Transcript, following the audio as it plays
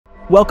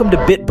Welcome to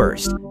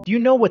BitBurst. Do you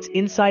know what's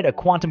inside a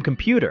quantum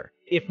computer?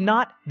 If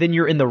not, then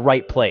you're in the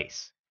right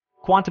place.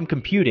 Quantum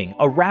computing,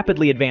 a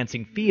rapidly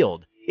advancing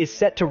field, is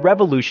set to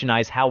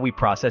revolutionize how we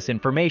process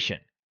information.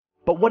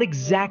 But what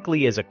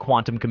exactly is a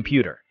quantum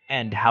computer,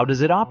 and how does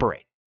it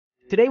operate?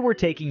 Today we're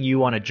taking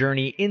you on a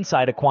journey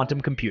inside a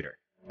quantum computer,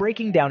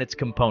 breaking down its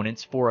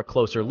components for a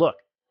closer look.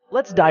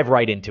 Let's dive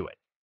right into it.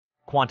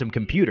 Quantum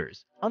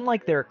computers,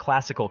 unlike their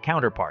classical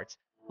counterparts,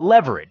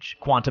 leverage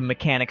quantum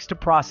mechanics to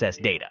process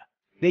data.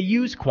 They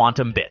use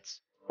quantum bits,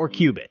 or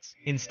qubits,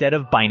 instead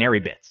of binary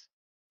bits.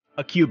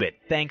 A qubit,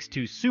 thanks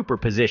to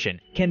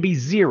superposition, can be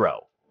 0,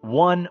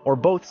 1, or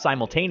both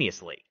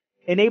simultaneously,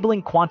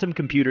 enabling quantum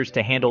computers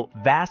to handle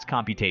vast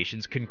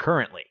computations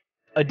concurrently.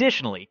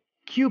 Additionally,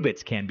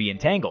 qubits can be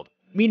entangled,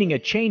 meaning a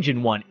change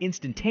in one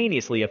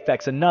instantaneously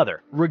affects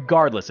another,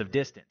 regardless of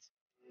distance.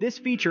 This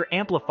feature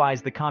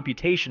amplifies the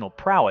computational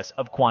prowess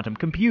of quantum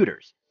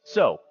computers.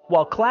 So,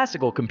 while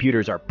classical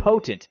computers are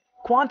potent,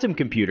 quantum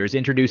computers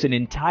introduce an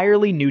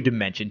entirely new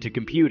dimension to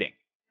computing.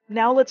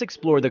 Now let's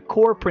explore the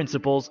core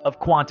principles of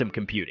quantum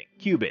computing: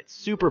 qubits,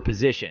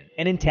 superposition,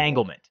 and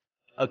entanglement.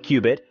 A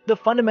qubit, the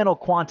fundamental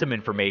quantum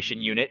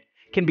information unit,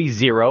 can be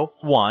 0,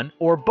 1,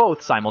 or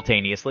both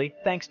simultaneously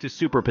thanks to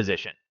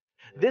superposition.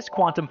 This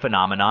quantum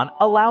phenomenon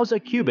allows a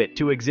qubit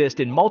to exist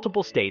in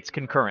multiple states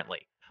concurrently,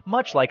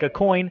 much like a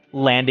coin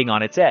landing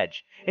on its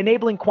edge,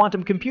 enabling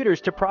quantum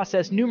computers to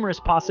process numerous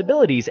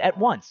possibilities at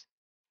once.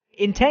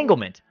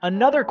 Entanglement,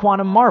 another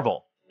quantum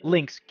marvel,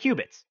 links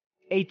qubits.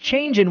 A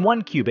change in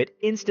one qubit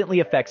instantly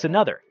affects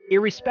another,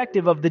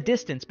 irrespective of the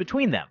distance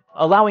between them,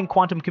 allowing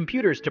quantum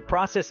computers to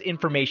process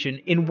information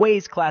in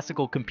ways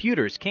classical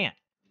computers can't.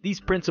 These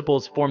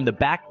principles form the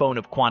backbone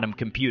of quantum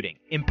computing,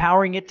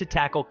 empowering it to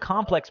tackle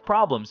complex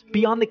problems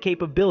beyond the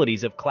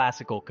capabilities of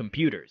classical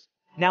computers.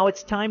 Now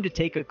it's time to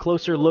take a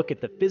closer look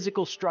at the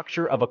physical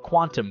structure of a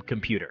quantum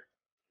computer.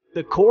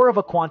 The core of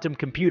a quantum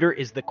computer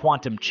is the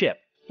quantum chip,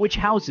 which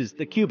houses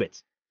the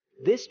qubits.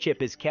 This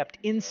chip is kept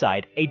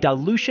inside a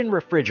dilution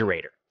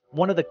refrigerator,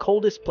 one of the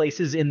coldest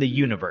places in the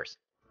universe.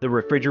 The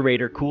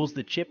refrigerator cools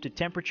the chip to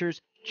temperatures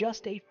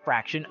just a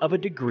fraction of a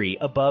degree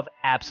above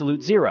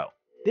absolute zero.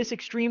 This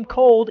extreme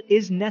cold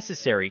is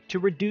necessary to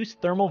reduce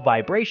thermal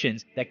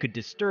vibrations that could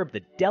disturb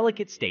the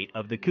delicate state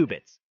of the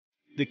qubits.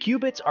 The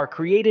qubits are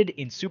created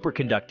in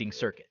superconducting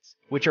circuits,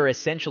 which are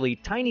essentially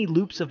tiny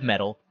loops of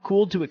metal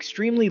cooled to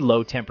extremely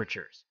low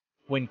temperatures.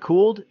 When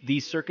cooled,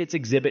 these circuits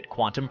exhibit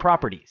quantum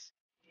properties.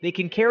 They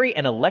can carry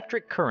an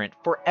electric current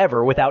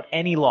forever without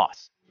any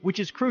loss, which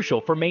is crucial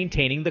for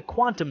maintaining the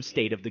quantum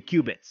state of the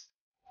qubits.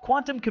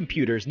 Quantum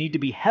computers need to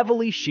be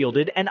heavily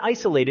shielded and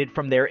isolated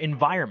from their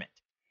environment.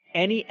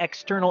 Any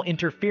external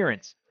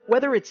interference,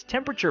 whether it's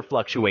temperature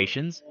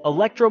fluctuations,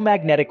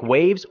 electromagnetic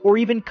waves, or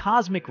even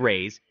cosmic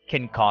rays,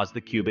 can cause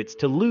the qubits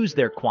to lose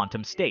their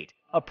quantum state,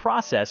 a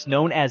process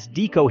known as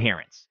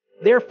decoherence.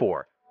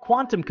 Therefore,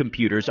 quantum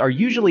computers are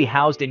usually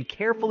housed in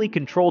carefully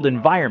controlled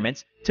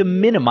environments to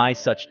minimize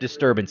such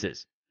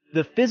disturbances.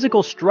 The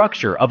physical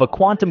structure of a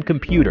quantum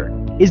computer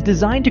is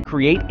designed to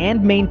create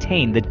and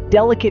maintain the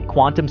delicate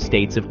quantum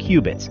states of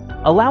qubits,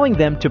 allowing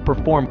them to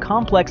perform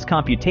complex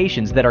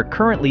computations that are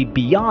currently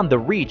beyond the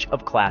reach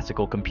of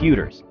classical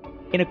computers.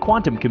 In a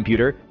quantum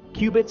computer,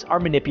 qubits are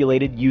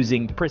manipulated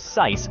using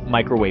precise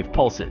microwave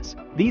pulses.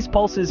 These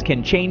pulses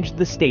can change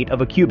the state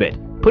of a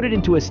qubit, put it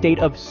into a state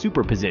of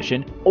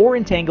superposition, or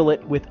entangle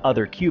it with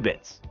other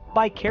qubits.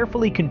 By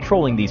carefully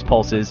controlling these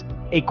pulses,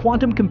 a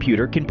quantum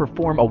computer can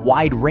perform a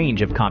wide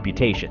range of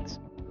computations.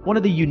 One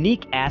of the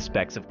unique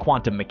aspects of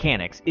quantum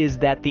mechanics is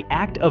that the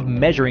act of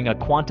measuring a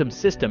quantum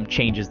system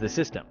changes the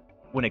system.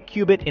 When a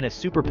qubit in a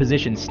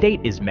superposition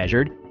state is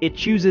measured, it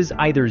chooses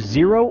either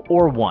 0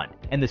 or 1,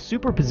 and the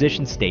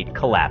superposition state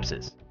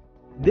collapses.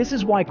 This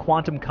is why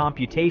quantum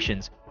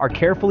computations are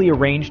carefully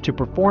arranged to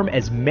perform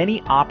as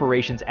many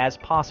operations as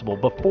possible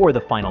before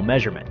the final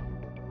measurement.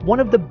 One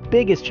of the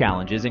biggest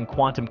challenges in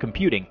quantum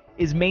computing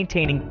is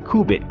maintaining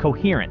qubit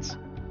coherence.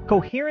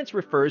 Coherence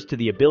refers to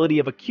the ability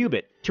of a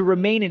qubit to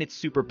remain in its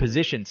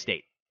superposition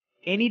state.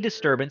 Any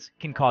disturbance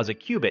can cause a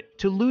qubit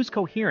to lose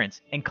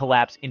coherence and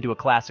collapse into a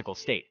classical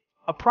state,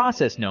 a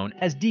process known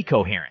as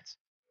decoherence.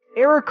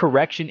 Error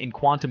correction in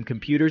quantum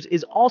computers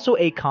is also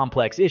a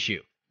complex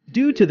issue.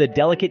 Due to the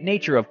delicate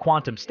nature of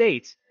quantum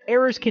states,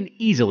 errors can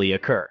easily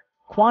occur.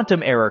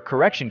 Quantum error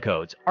correction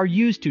codes are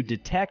used to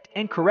detect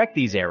and correct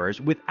these errors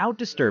without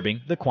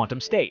disturbing the quantum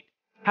state.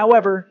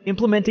 However,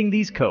 implementing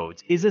these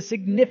codes is a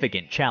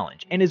significant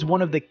challenge and is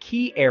one of the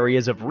key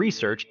areas of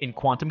research in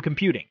quantum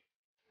computing.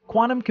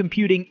 Quantum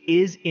computing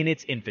is in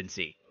its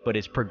infancy, but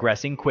is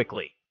progressing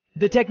quickly.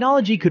 The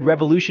technology could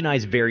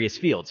revolutionize various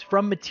fields,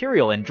 from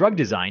material and drug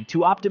design to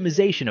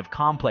optimization of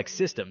complex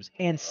systems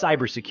and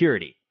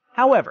cybersecurity.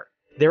 However,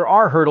 there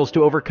are hurdles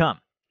to overcome.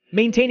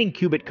 Maintaining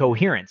qubit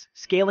coherence,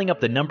 scaling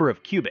up the number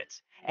of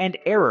qubits, and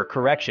error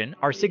correction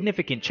are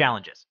significant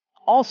challenges.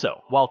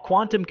 Also, while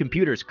quantum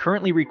computers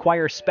currently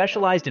require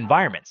specialized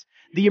environments,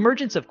 the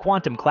emergence of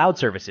quantum cloud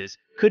services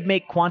could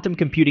make quantum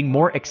computing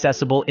more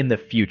accessible in the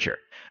future.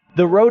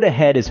 The road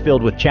ahead is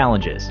filled with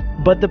challenges,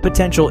 but the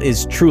potential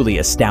is truly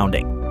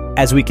astounding.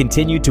 As we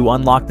continue to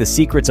unlock the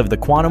secrets of the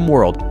quantum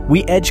world,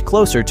 we edge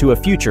closer to a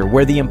future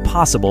where the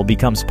impossible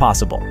becomes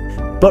possible.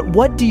 But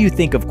what do you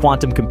think of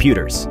quantum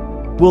computers?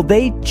 Will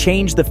they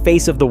change the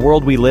face of the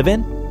world we live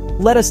in?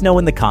 Let us know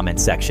in the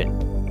comments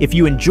section. If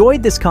you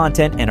enjoyed this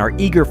content and are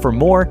eager for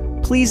more,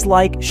 please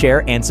like,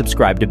 share, and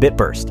subscribe to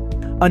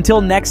BitBurst. Until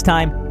next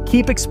time,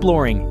 keep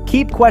exploring,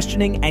 keep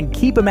questioning, and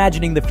keep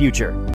imagining the future.